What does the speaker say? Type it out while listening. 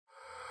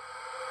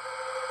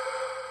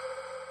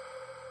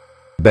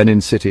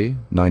Benin City,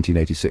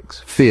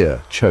 1986.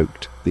 Fear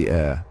choked the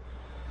air.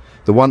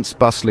 The once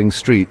bustling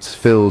streets,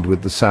 filled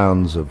with the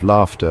sounds of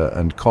laughter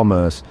and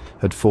commerce,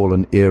 had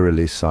fallen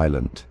eerily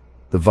silent.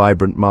 The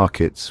vibrant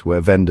markets,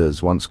 where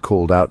vendors once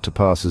called out to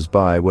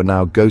passers-by, were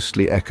now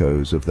ghostly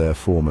echoes of their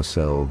former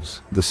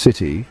selves. The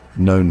city,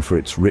 known for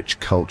its rich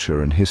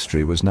culture and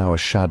history, was now a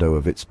shadow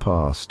of its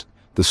past.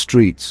 The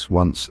streets,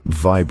 once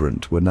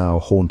vibrant, were now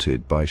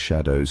haunted by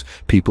shadows.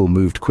 People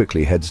moved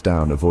quickly, heads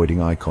down,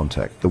 avoiding eye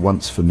contact. The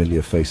once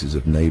familiar faces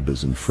of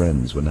neighbors and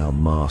friends were now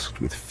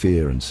masked with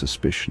fear and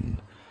suspicion.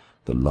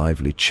 The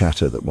lively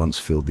chatter that once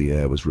filled the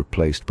air was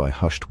replaced by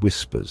hushed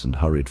whispers and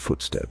hurried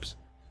footsteps.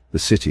 The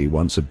city,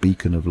 once a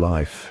beacon of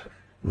life,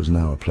 was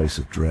now a place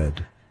of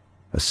dread.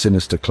 A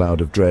sinister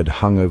cloud of dread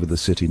hung over the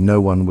city.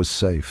 No one was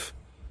safe.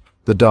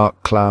 The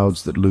dark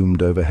clouds that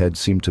loomed overhead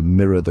seemed to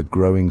mirror the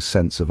growing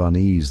sense of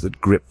unease that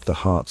gripped the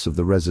hearts of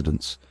the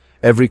residents.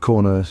 Every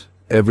corner,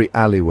 every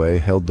alleyway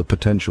held the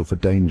potential for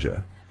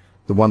danger.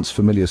 The once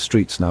familiar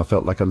streets now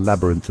felt like a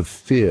labyrinth of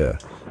fear,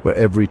 where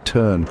every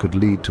turn could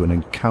lead to an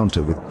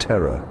encounter with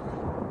terror.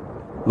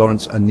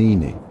 Lawrence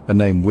Anini, a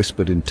name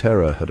whispered in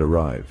terror, had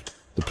arrived.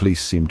 The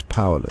police seemed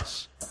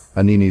powerless.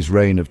 Anini's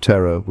reign of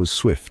terror was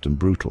swift and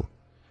brutal.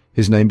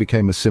 His name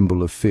became a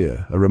symbol of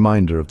fear, a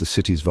reminder of the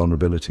city's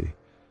vulnerability.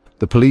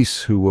 The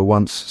police, who were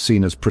once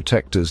seen as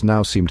protectors,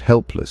 now seemed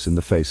helpless in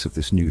the face of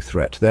this new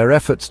threat. Their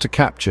efforts to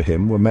capture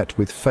him were met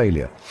with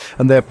failure,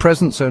 and their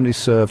presence only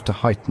served to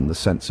heighten the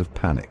sense of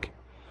panic.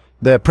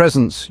 Their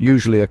presence,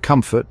 usually a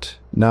comfort,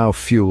 now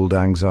fueled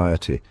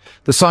anxiety.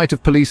 The sight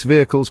of police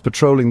vehicles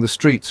patrolling the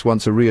streets,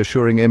 once a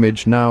reassuring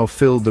image, now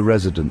filled the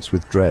residents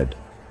with dread.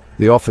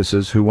 The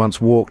officers, who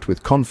once walked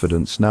with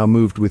confidence, now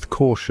moved with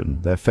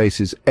caution, their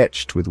faces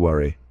etched with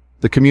worry.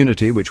 The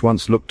community, which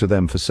once looked to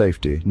them for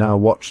safety, now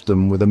watched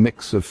them with a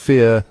mix of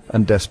fear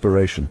and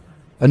desperation.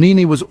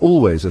 Anini was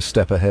always a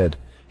step ahead.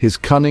 His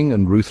cunning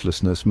and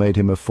ruthlessness made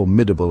him a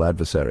formidable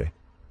adversary.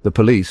 The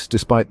police,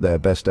 despite their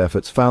best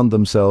efforts, found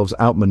themselves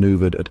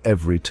outmaneuvered at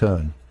every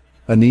turn.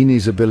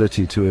 Anini's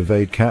ability to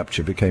evade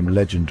capture became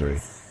legendary,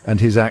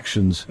 and his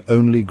actions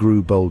only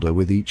grew bolder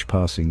with each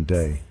passing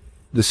day.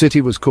 The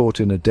city was caught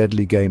in a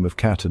deadly game of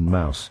cat and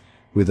mouse,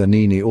 with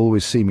Anini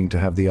always seeming to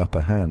have the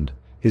upper hand.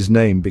 His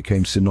name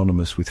became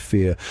synonymous with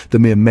fear. The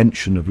mere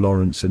mention of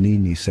Lawrence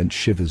Anini sent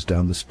shivers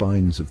down the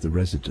spines of the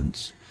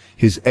residents.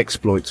 His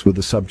exploits were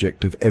the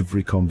subject of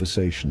every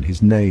conversation,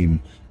 his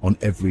name on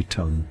every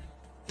tongue.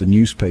 The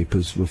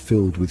newspapers were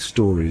filled with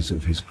stories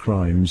of his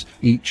crimes,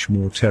 each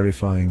more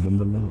terrifying than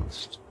the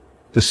last.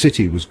 The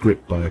city was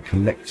gripped by a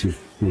collective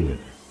fear,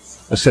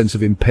 a sense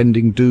of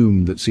impending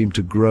doom that seemed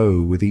to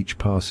grow with each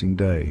passing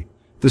day.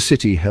 The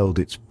city held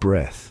its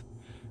breath.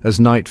 As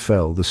night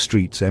fell, the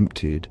streets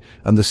emptied,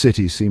 and the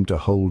city seemed to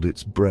hold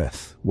its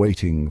breath,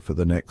 waiting for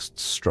the next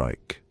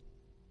strike.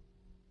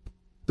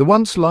 The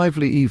once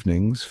lively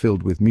evenings,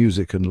 filled with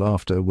music and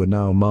laughter, were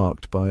now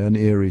marked by an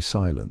eerie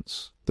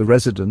silence. The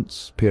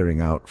residents,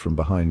 peering out from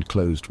behind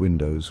closed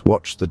windows,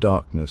 watched the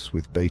darkness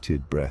with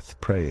bated breath,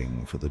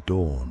 praying for the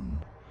dawn.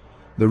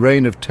 The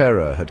reign of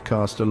terror had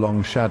cast a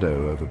long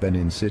shadow over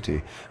Benin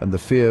City, and the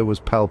fear was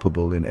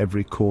palpable in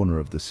every corner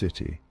of the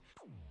city.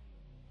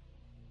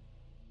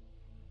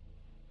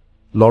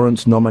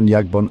 Lawrence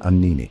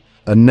Anini,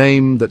 a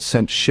name that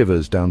sent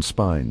shivers down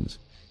spines.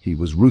 He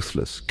was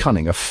ruthless,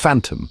 cunning, a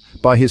phantom.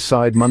 By his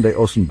side, Monday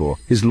Osenbor,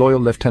 his loyal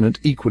lieutenant,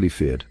 equally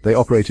feared. They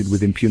operated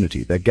with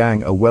impunity, their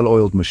gang a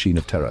well-oiled machine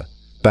of terror.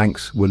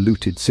 Banks were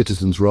looted,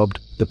 citizens robbed.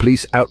 The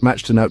police,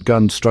 outmatched and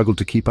outgunned, struggled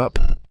to keep up.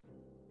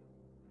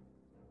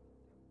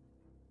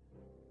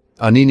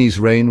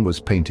 Anini's reign was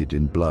painted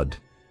in blood.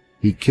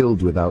 He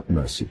killed without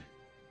mercy.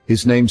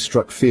 His name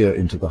struck fear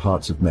into the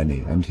hearts of many,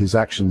 and his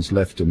actions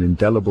left an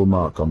indelible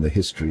mark on the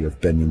history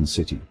of Benin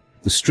City.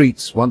 The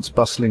streets, once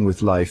bustling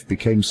with life,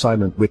 became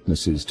silent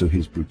witnesses to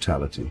his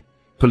brutality.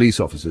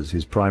 Police officers,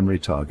 his primary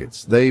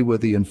targets, they were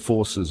the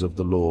enforcers of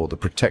the law, the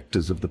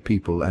protectors of the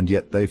people, and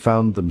yet they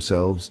found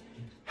themselves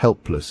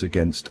helpless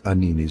against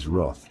Anini's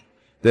wrath.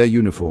 Their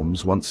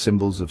uniforms, once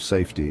symbols of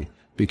safety,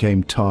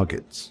 became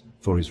targets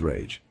for his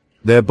rage.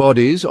 Their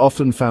bodies,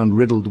 often found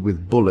riddled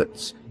with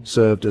bullets,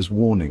 served as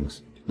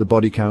warnings. The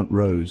body count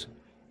rose.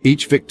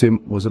 Each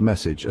victim was a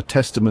message, a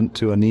testament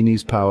to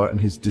Anini's power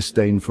and his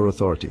disdain for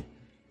authority.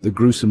 The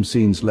gruesome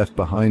scenes left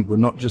behind were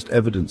not just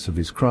evidence of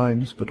his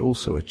crimes, but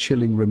also a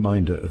chilling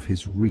reminder of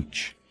his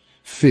reach.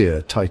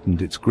 Fear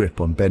tightened its grip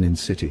on Benin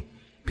City.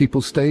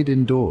 People stayed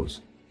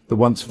indoors. The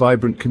once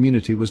vibrant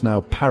community was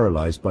now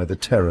paralyzed by the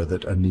terror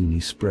that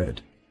Anini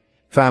spread.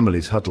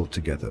 Families huddled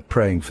together,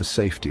 praying for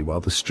safety,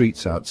 while the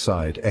streets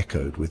outside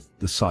echoed with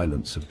the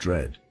silence of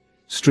dread.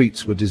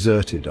 Streets were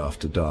deserted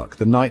after dark.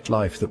 The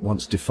nightlife that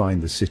once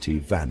defined the city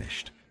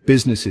vanished.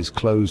 Businesses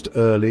closed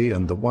early,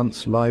 and the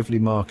once lively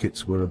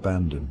markets were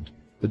abandoned.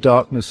 The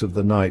darkness of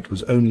the night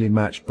was only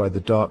matched by the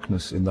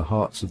darkness in the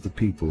hearts of the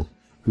people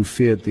who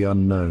feared the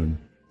unknown.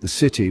 The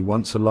city,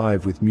 once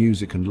alive with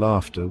music and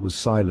laughter, was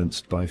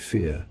silenced by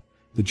fear.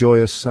 The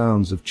joyous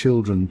sounds of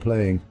children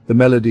playing, the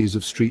melodies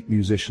of street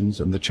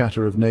musicians, and the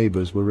chatter of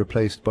neighbors were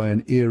replaced by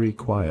an eerie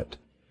quiet.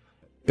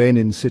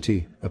 Benin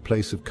City, a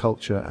place of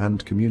culture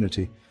and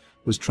community,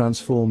 was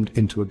transformed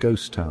into a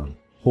ghost town,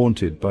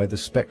 haunted by the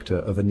spectre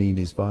of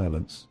Anini's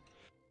violence.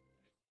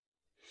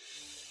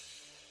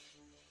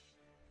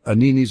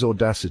 Anini's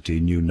audacity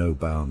knew no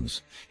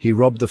bounds. He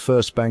robbed the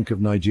first bank of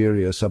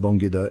Nigeria,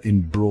 Sabongida,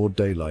 in broad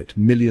daylight.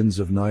 Millions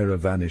of naira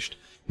vanished.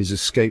 His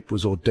escape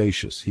was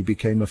audacious. He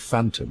became a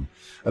phantom,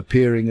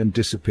 appearing and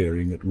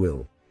disappearing at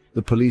will.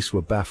 The police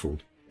were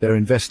baffled. Their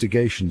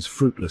investigations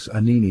fruitless.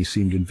 Anini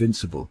seemed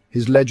invincible.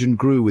 His legend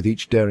grew with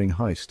each daring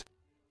heist.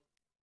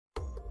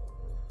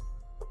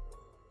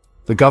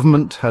 The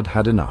government had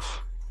had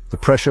enough. The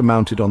pressure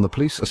mounted on the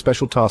police. A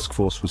special task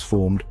force was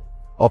formed.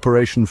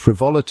 Operation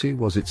Frivolity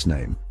was its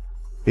name.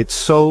 Its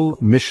sole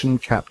mission: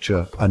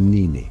 capture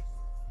Anini.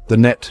 The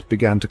net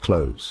began to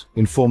close.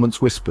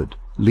 Informants whispered.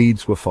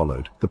 Leads were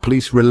followed. The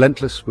police,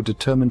 relentless, were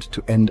determined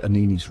to end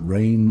Anini's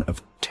reign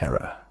of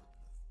terror.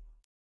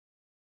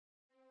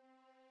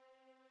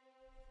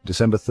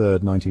 December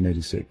 3rd,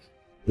 1986.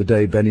 The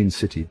day Benin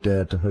City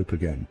dared to hope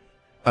again.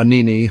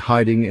 Anini,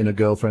 hiding in a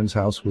girlfriend's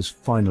house, was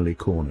finally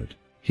cornered.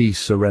 He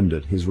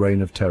surrendered, his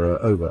reign of terror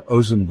over.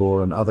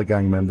 Ozenbor and other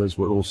gang members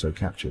were also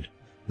captured.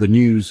 The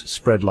news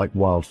spread like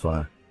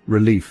wildfire.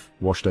 Relief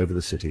washed over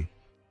the city.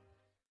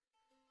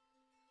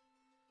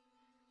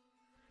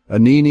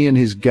 Anini and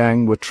his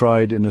gang were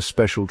tried in a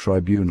special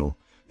tribunal.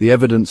 The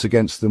evidence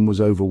against them was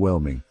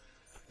overwhelming.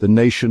 The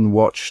nation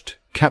watched,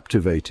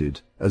 captivated,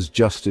 as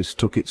justice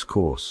took its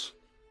course.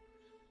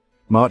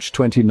 March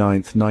 29,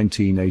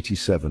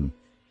 1987.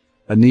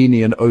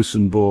 Anini and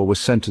Ozenbor were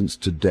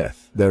sentenced to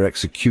death, their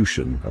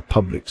execution a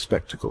public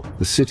spectacle.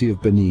 The city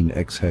of Benin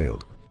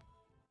exhaled.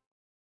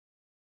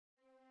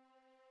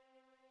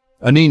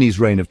 Anini's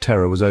reign of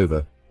terror was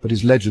over, but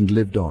his legend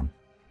lived on.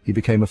 He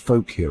became a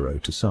folk hero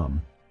to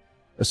some,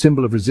 a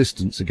symbol of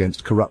resistance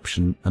against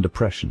corruption and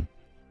oppression.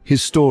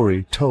 His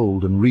story,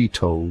 told and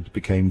retold,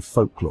 became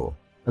folklore,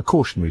 a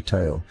cautionary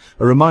tale,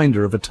 a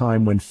reminder of a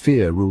time when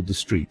fear ruled the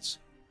streets.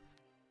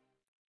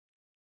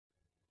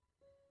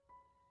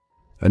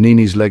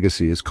 Anini's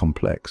legacy is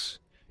complex.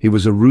 He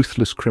was a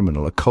ruthless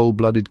criminal, a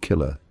cold-blooded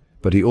killer,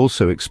 but he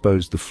also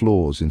exposed the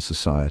flaws in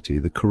society,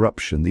 the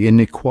corruption, the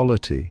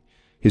inequality.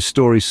 His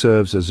story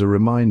serves as a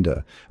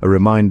reminder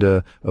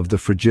of the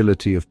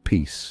fragility of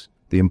peace,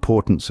 the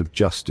importance of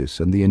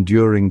justice, and the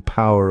enduring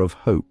power of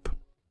hope.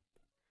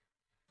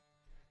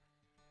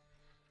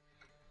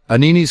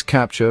 Anini's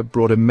capture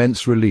brought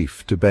immense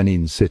relief to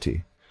Benin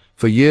City.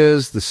 For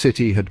years the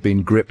city had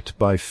been gripped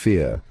by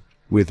fear,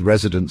 with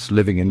residents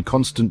living in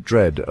constant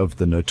dread of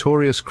the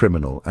notorious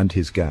criminal and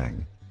his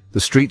gang. The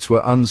streets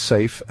were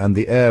unsafe and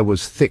the air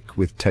was thick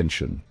with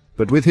tension.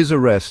 But with his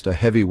arrest, a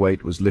heavy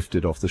weight was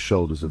lifted off the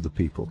shoulders of the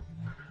people.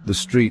 The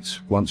streets,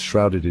 once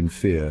shrouded in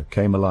fear,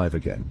 came alive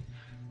again.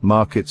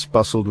 Markets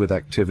bustled with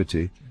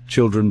activity,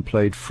 children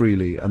played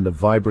freely, and the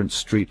vibrant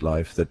street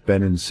life that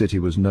Benin City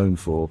was known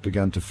for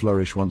began to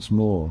flourish once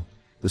more.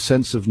 The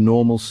sense of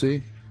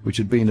normalcy, which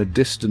had been a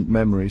distant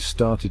memory,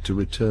 started to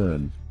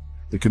return.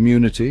 The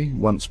community,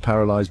 once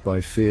paralyzed by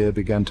fear,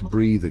 began to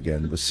breathe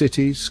again. The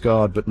city,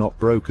 scarred but not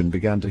broken,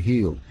 began to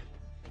heal.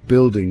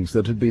 Buildings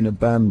that had been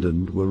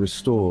abandoned were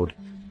restored,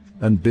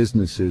 and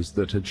businesses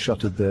that had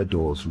shuttered their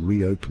doors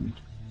reopened.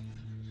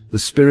 The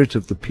spirit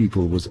of the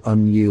people was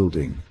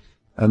unyielding,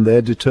 and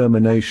their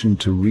determination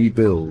to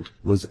rebuild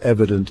was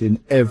evident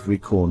in every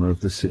corner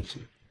of the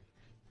city.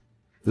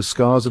 The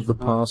scars of the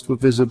past were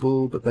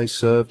visible, but they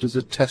served as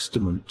a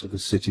testament to the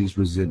city's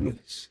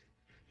resilience.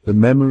 The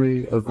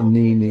memory of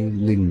Anini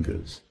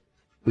lingers.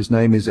 His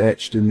name is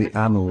etched in the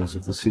annals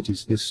of the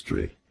city's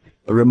history,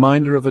 a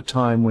reminder of a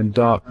time when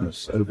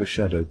darkness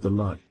overshadowed the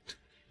light.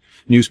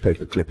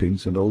 Newspaper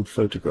clippings and old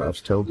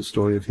photographs tell the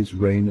story of his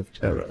reign of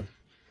terror,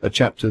 a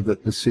chapter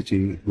that the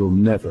city will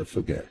never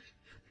forget.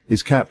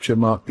 His capture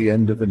marked the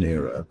end of an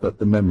era, but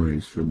the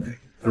memories remain,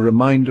 a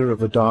reminder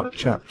of a dark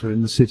chapter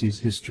in the city's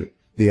history.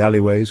 The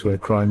alleyways where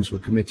crimes were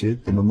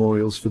committed, the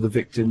memorials for the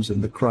victims,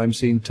 and the crime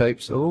scene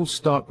tapes are all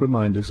stark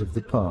reminders of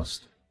the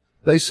past.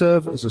 They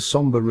serve as a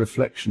somber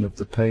reflection of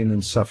the pain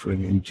and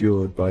suffering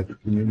endured by the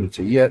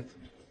community, yet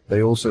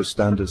they also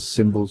stand as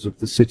symbols of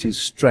the city's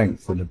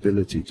strength and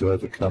ability to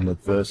overcome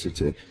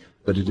adversity.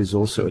 But it is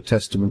also a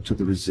testament to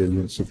the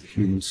resilience of the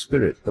human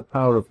spirit, the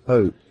power of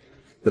hope.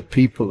 The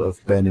people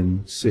of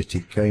Benin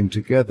City came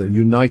together,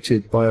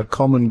 united by a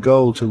common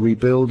goal to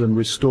rebuild and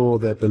restore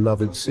their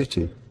beloved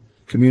city.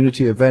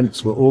 Community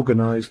events were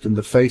organized, and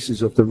the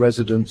faces of the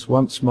residents,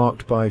 once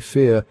marked by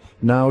fear,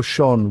 now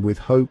shone with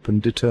hope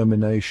and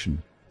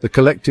determination. The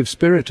collective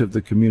spirit of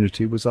the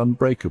community was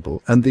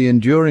unbreakable, and the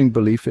enduring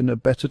belief in a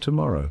better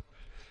tomorrow.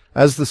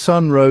 As the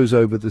sun rose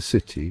over the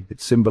city, it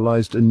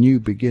symbolized a new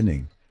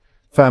beginning.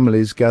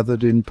 Families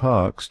gathered in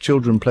parks,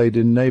 children played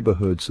in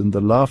neighborhoods, and the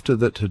laughter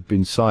that had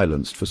been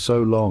silenced for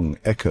so long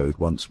echoed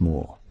once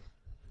more.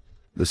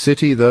 The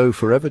city, though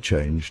forever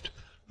changed,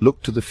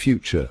 looked to the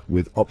future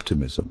with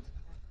optimism.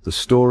 The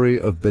story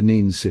of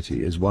Benin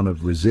City is one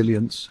of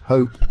resilience,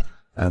 hope,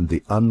 and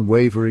the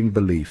unwavering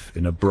belief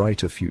in a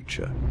brighter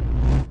future.